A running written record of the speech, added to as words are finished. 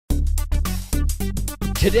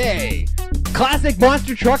Today, classic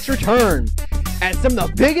monster trucks return, and some of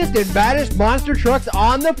the biggest and baddest monster trucks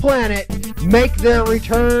on the planet make their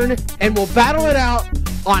return and will battle it out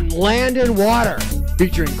on land and water,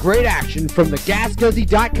 featuring great action from the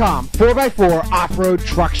GasGuzzy.com 4x4 Off-Road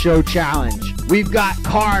Truck Show Challenge. We've got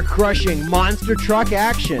car-crushing monster truck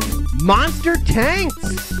action, monster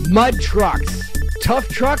tanks, mud trucks, tough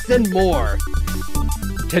trucks, and more.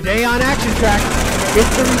 Today on ActionTracks,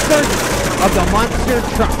 it's the resurgence of the monster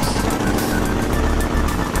trucks.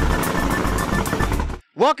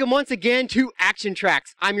 Welcome once again to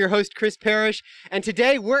ActionTracks. I'm your host, Chris Parrish, and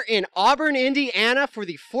today we're in Auburn, Indiana for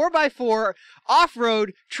the 4x4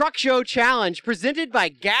 Off-Road Truck Show Challenge presented by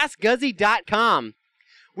GasGuzzy.com.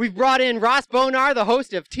 We've brought in Ross Bonar, the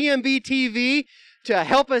host of TMB TV, to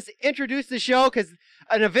help us introduce the show because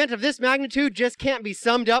an event of this magnitude just can't be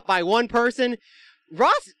summed up by one person.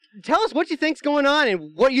 Ross, tell us what you think's going on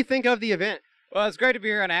and what you think of the event. Well, it's great to be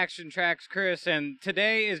here on ActionTracks, Chris, and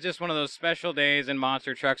today is just one of those special days in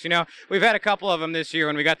monster trucks. You know, we've had a couple of them this year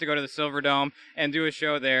when we got to go to the Silver Dome and do a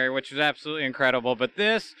show there, which was absolutely incredible. But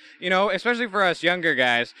this, you know, especially for us younger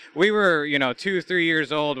guys, we were, 2-3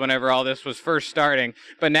 years old whenever all this was first starting.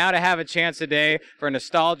 But now to have a chance today for a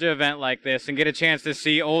nostalgia event like this and get a chance to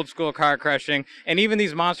see old school car crushing and even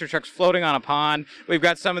these monster trucks floating on a pond. We've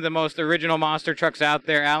got some of the most original monster trucks out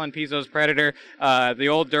there, Alan Pizzo's Predator, the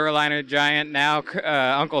old Duraliner Giant, now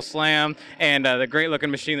Uncle Slam, and the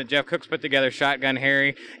great-looking machine that Jeff Cook's put together, Shotgun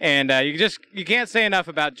Harry. And you can't say enough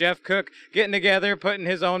about Jeff Cook getting together, putting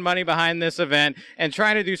his own money behind this event, and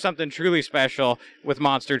trying to do something truly special with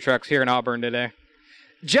monster trucks here in Auburn today.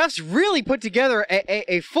 Jeff's really put together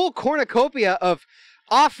a full cornucopia of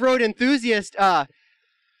off-road enthusiast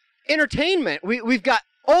entertainment. We've got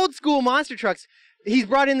old-school monster trucks. He's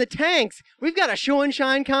brought in the tanks. We've got a show and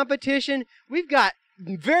shine competition. We've got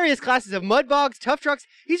various classes of mud bogs, tough trucks.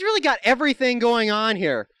 He's really got everything going on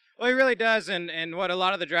here. Well, he really does, and what a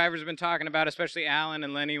lot of the drivers have been talking about, especially Alan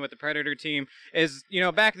and Lenny with the Predator team, is,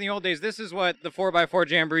 back in the old days, this is what the 4x4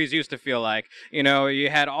 Jamborees used to feel like. You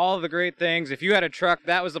had all of the great things. If you had a truck,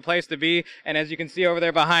 that was the place to be, and as you can see over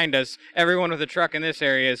there behind us, everyone with a truck in this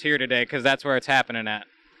area is here today because that's where it's happening at.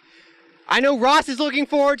 I know Ross is looking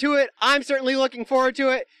forward to it. I'm certainly looking forward to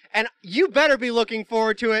it. And you better be looking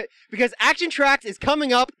forward to it because ActionTracks is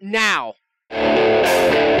coming up now.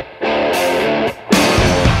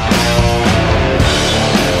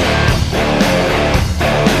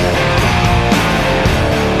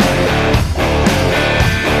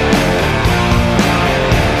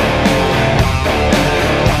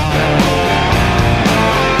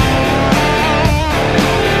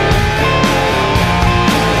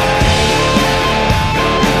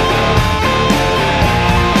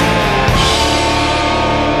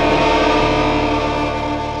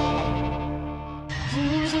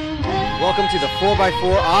 Welcome to the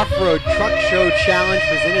 4x4 Off-Road Truck Show Challenge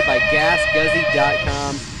presented by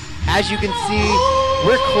GasGuzzy.com. As you can see,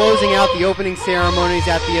 we're closing out the opening ceremonies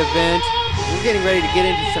at the event. We're getting ready to get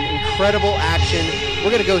into some incredible action.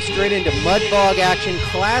 We're going to go straight into mud bog action,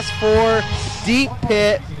 Class 4, deep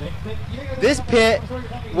pit. This pit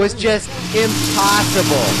was just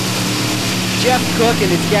impossible. Jeff Cook and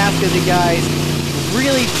his GasGuzzy guys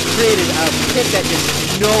really created a pit that just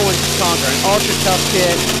no one could conquer, an ultra tough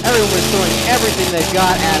pit. Everyone was throwing everything they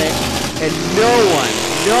got at it, and no one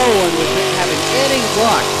was having any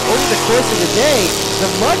luck. Over the course of the day, the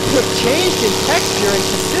mud pit changed in texture and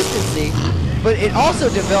consistency, but it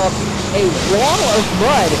also developed a wall of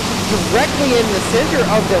mud directly in the center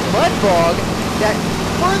of the mud bog that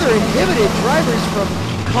further inhibited drivers from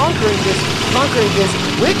conquering this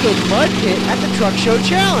wicked mud pit at the Truck Show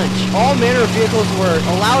Challenge. All manner of vehicles were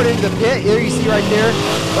allowed into the pit. There you see right there.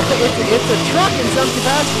 It's a truck in some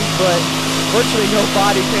capacity, but virtually no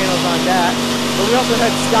body panels on that. But we also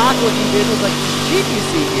had stock-looking vehicles like this Jeep you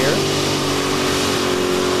see here.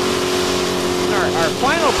 And our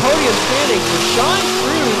final podium standings were Sean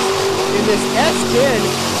Cruz in this S10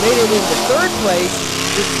 made it into third place.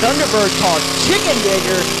 This Thunderbird called Chicken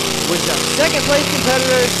Digger was our second place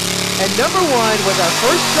competitor, and number one was our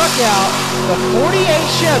first truck out, the 48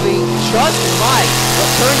 Chevy Just Mike. What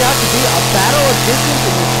turned out to be a battle of distance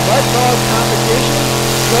in this mud bog competition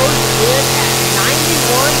goes in at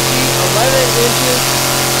 91 feet 11 inches.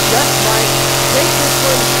 Just Mike takes this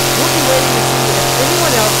one. We'll be waiting to see if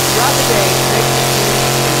anyone else throughout the day makes it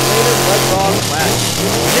to later mud bog class.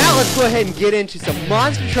 Now let's go ahead and get into some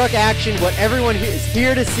monster truck action. What everyone is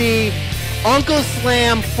here to see. Uncle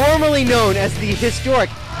Slam, formerly known as the historic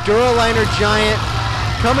Duraliner Giant,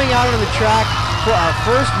 coming out on the track for our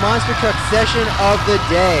first monster truck session of the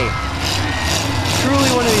day. Truly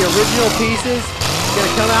one of the original pieces. is going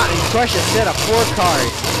to come out and crush a set of 4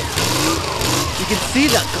 cars. You can see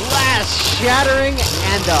the glass shattering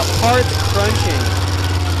and the parts crunching.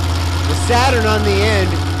 The Saturn on the end,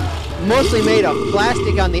 mostly made of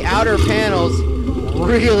plastic on the outer panels,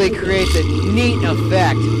 really creates a neat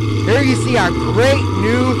effect. Here you see our great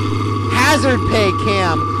new hazard pay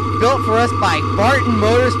cam built for us by Barton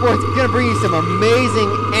Motorsports. It's going to bring you some amazing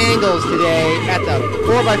angles today at the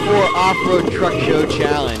 4x4 Off-Road Truck Show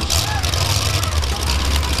Challenge.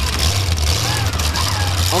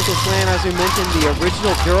 Uncle Slam, as we mentioned, the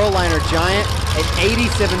original Duraliner Giant, an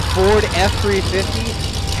 87 Ford F350,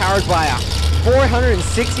 powered by a 460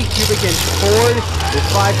 cubic inch Ford with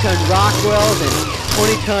 5-ton Rockwells and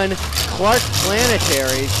 20-ton Clark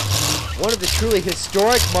Planetaries. One of the truly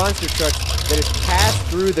historic monster trucks that has passed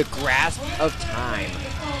through the grasp of time.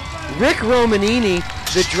 Rick Romanini,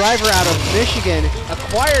 the driver out of Michigan,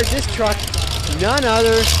 acquired this truck, none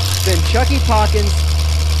other than Chucky Pawkins,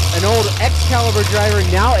 an old Excalibur driver,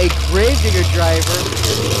 now a Gravedigger driver.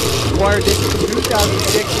 Acquired this in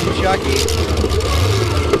 2006 from Chucky.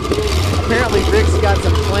 Apparently Rick's got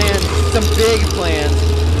some plans, some big plans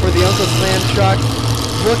for the Uncle Slam truck.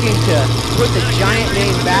 Looking to put the Giant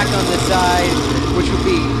name back on the side, which would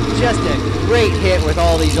be just a great hit with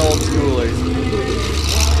all these old schoolers.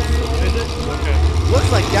 Is it? Okay.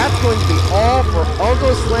 Looks like that's going to be all for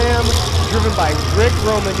Uncle Slam, driven by Rick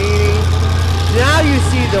Romanini. Now you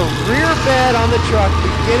see the rear bed on the truck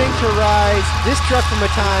beginning to rise. This truck from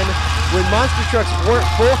a time when monster trucks weren't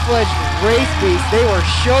full-fledged race beasts. They were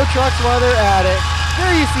show trucks while they're at it.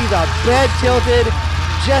 There you see the bed tilted.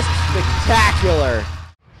 Just spectacular.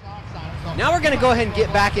 Now we're going to go ahead and get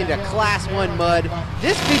back into Class 1 mud.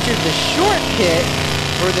 This features the short pit,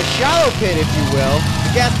 or the shallow pit if you will.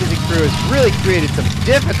 The Gas Guzzy crew has really created some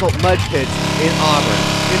difficult mud pits in Auburn.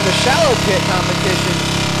 In the shallow pit competition,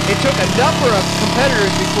 it took a number of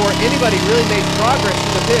competitors before anybody really made progress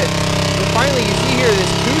in the pit. But finally you see here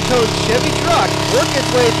this two-towed Chevy truck work its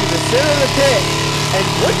way through the center of the pit. And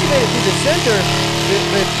once you made it through the center,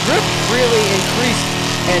 the grip really increased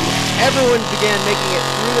and everyone began making it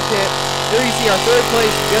through the pit. There you see our third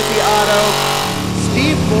place, Guzzy Auto.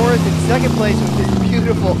 Steve Forrest in second place with his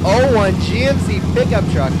beautiful 01 GMC pickup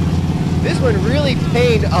truck. This one really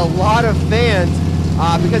pained a lot of fans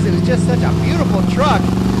because it was just such a beautiful truck,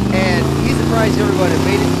 and he surprised everyone and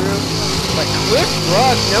made it through. But Cliff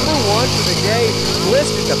Brugg, number 1 for the day,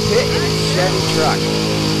 blistered the pit in his Chevy truck.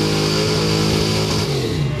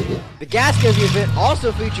 The Gas Guzzy event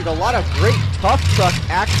also featured a lot of great tough truck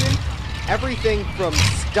action. Everything from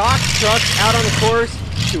stock trucks out on the course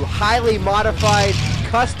to highly modified,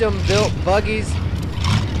 custom-built buggies.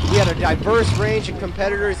 We had a diverse range of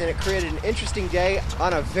competitors, and it created an interesting day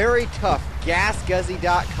on a very tough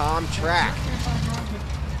GasGuzzy.com track.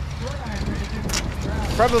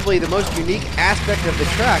 Probably the most unique aspect of the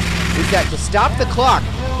track is that to stop the clock,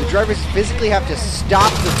 the drivers physically have to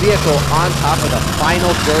stop the vehicle on top of the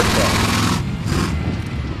final dirt pit.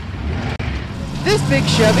 This big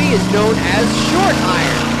Chevy is known as Short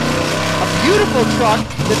Iron, a beautiful truck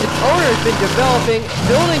that the owner has been developing,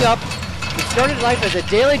 building up. It started life as a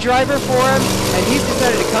daily driver for him, and he's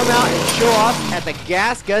decided to come out and show off at the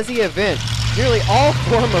Gas Guzzy event. Nearly all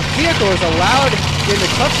form of vehicle is allowed in the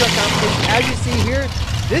tough truck competition. As you see here,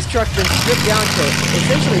 this truck's been stripped down to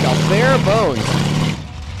essentially the bare bones.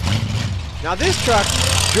 Now this truck,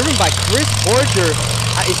 driven by Chris Porcher,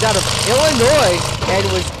 is out of Illinois and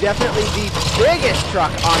was definitely the biggest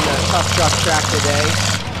truck on the tough truck track today.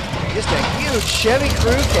 Just a huge Chevy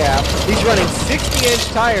crew cab. He's running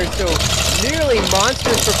 60-inch tires, so nearly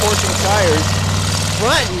monstrous proportion tires.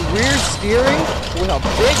 Front and rear steering with a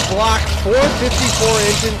big block 454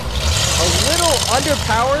 engine. A little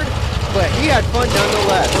underpowered, but he had fun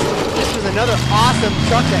nonetheless. This was another awesome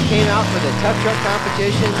truck that came out for the tough truck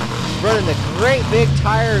competition, running the great big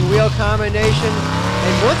tire and wheel combination.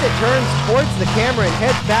 And once it turns towards the camera and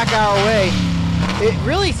heads back our way, it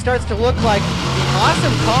really starts to look like the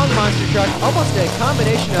awesome Kong monster truck, almost a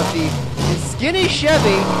combination of the skinny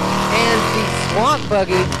Chevy and the swamp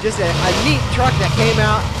buggy. Just a neat truck that came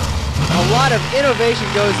out. A lot of innovation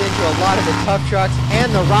goes into a lot of the tough trucks, and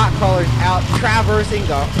the rock crawlers out traversing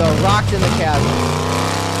the rocks in the chasm.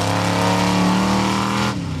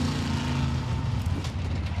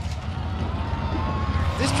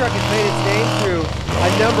 This truck has made its name through a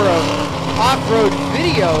number of off-road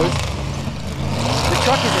videos. The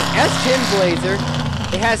truck is an S10 Blazer.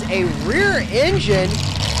 It has a rear engine,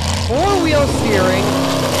 4-wheel steering,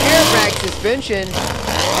 airbag suspension,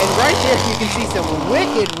 and right there you can see some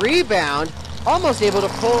wicked rebound, almost able to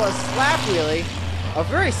pull a slap wheelie. A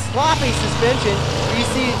very sloppy suspension. You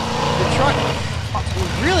see the truck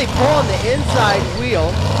really pulling the inside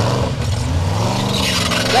wheel.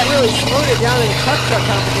 That really slowed it down in the tough truck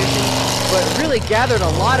competition, but really gathered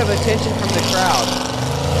a lot of attention from the crowd.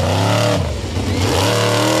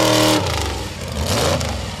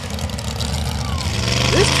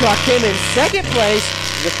 This truck came in second place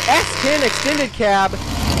with S10 extended cab,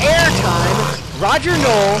 airtime, Roger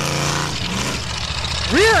Knoll.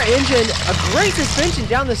 Rear engine, a great suspension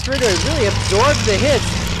down the straightaway, really absorbed the hits,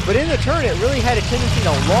 but in the turn it really had a tendency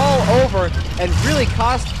to loll over and really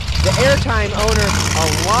cost the airtime owner a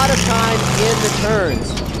lot of time in the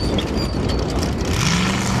turns.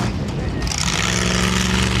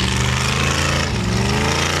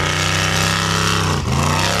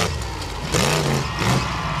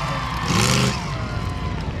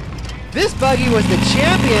 This buggy was the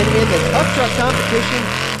champion in the tough truck competition,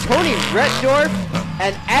 Tony Retdorf,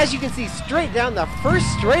 and as you can see straight down the first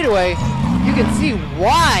straightaway, you can see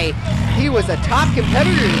why he was a top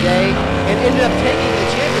competitor today and ended up taking the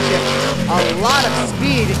championship. A lot of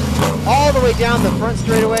speed all the way down the front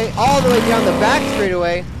straightaway, all the way down the back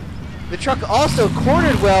straightaway. The truck also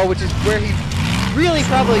cornered well, which is where he really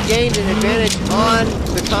probably gained an advantage on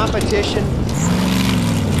the competition.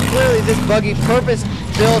 Clearly this buggy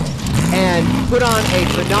purpose-built and put on a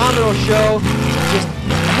phenomenal show, just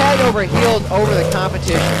head over heels over the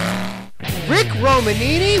competition. Rick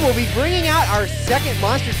Romanini will be bringing out our second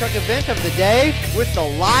monster truck event of the day with the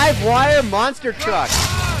live wire monster truck.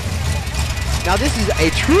 Now this is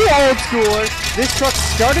a true old schooler. This truck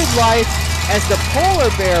started life as the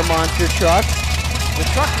Polar Bear monster truck. The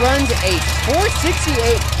truck runs a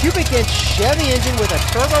 468 cubic inch Chevy engine with a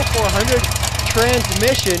turbo 400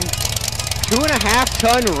 transmission,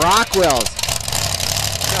 2.5-ton Rockwells.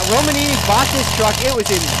 Now Romanini bought this truck. It was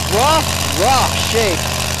in rough shape.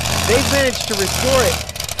 They've managed to restore it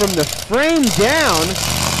from the frame down.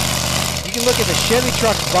 You can look at the Chevy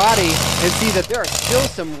truck's body and see that there are still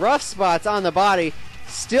some rough spots on the body.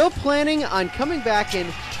 Still planning on coming back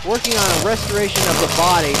and working on a restoration of the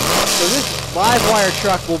body. So this live wire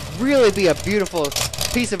truck will really be a beautiful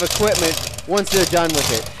piece of equipment once they're done with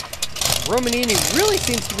it. Romanini really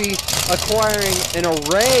seems to be acquiring an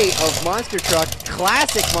array of monster truck,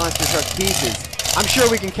 classic monster truck pieces. I'm sure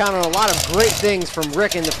we can count on a lot of great things from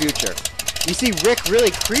Rick in the future. You see Rick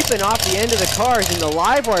really creeping off the end of the cars in the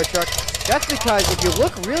live wire truck. That's because if you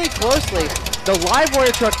look really closely, the live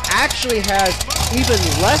wire truck actually has even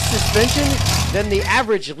less suspension than the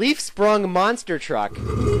average leaf sprung monster truck,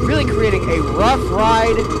 really creating a rough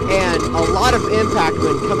ride and a lot of impact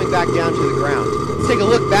when coming back down to the ground. Let's take a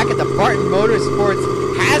look back at the Barton Motorsports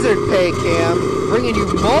hazard pay cam, bringing you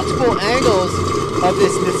multiple angles of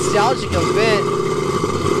this nostalgic event.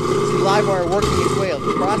 See Livewire working its way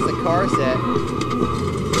across the car set.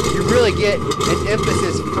 You really get an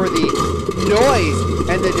emphasis for the noise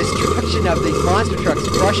and the destruction of these monster trucks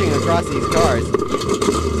crushing across these cars.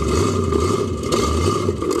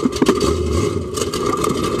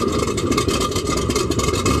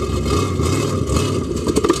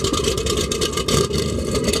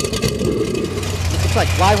 Looks like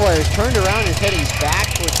Livewire is turned around and is heading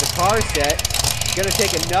back towards the car set. Gonna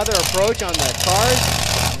take another approach on the cars.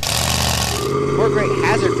 More great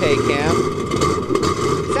hazard pay cam.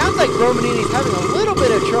 Sounds like Romanini's having a little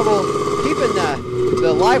bit of trouble keeping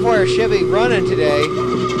the Livewire Chevy running today.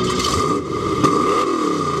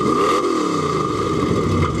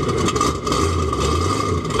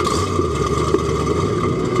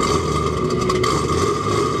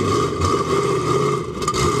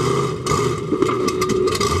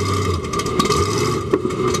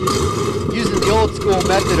 Using the old school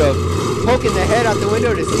method of poking the head out the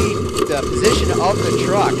window to see the position of the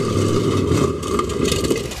truck.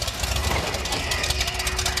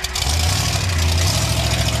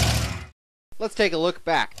 Let's take a look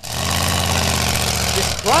back.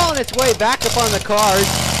 Just crawling its way back up on the cars,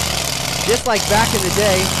 just like back in the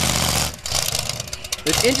day.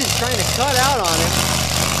 This engine's trying to cut out on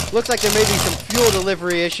it. Looks like there may be some fuel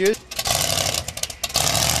delivery issues.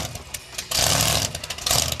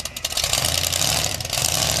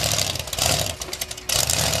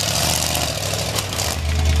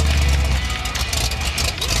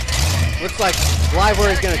 Looks like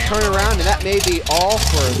Livewire is going to turn around, and that may be all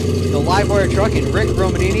for the Livewire truck and Rick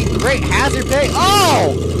Romanini. Great hazard pay.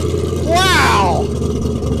 Oh! Wow!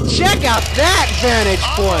 Check out that vantage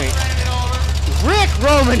point. Rick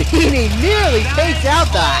Romanini nearly takes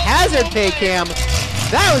out the hazard pay cam.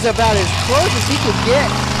 That was about as close as he could get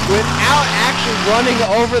without actually running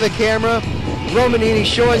over the camera. Romanini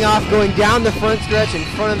showing off, going down the front stretch in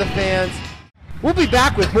front of the fans. We'll be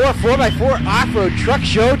back with more 4x4 Off-Road Truck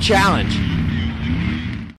Show Challenge.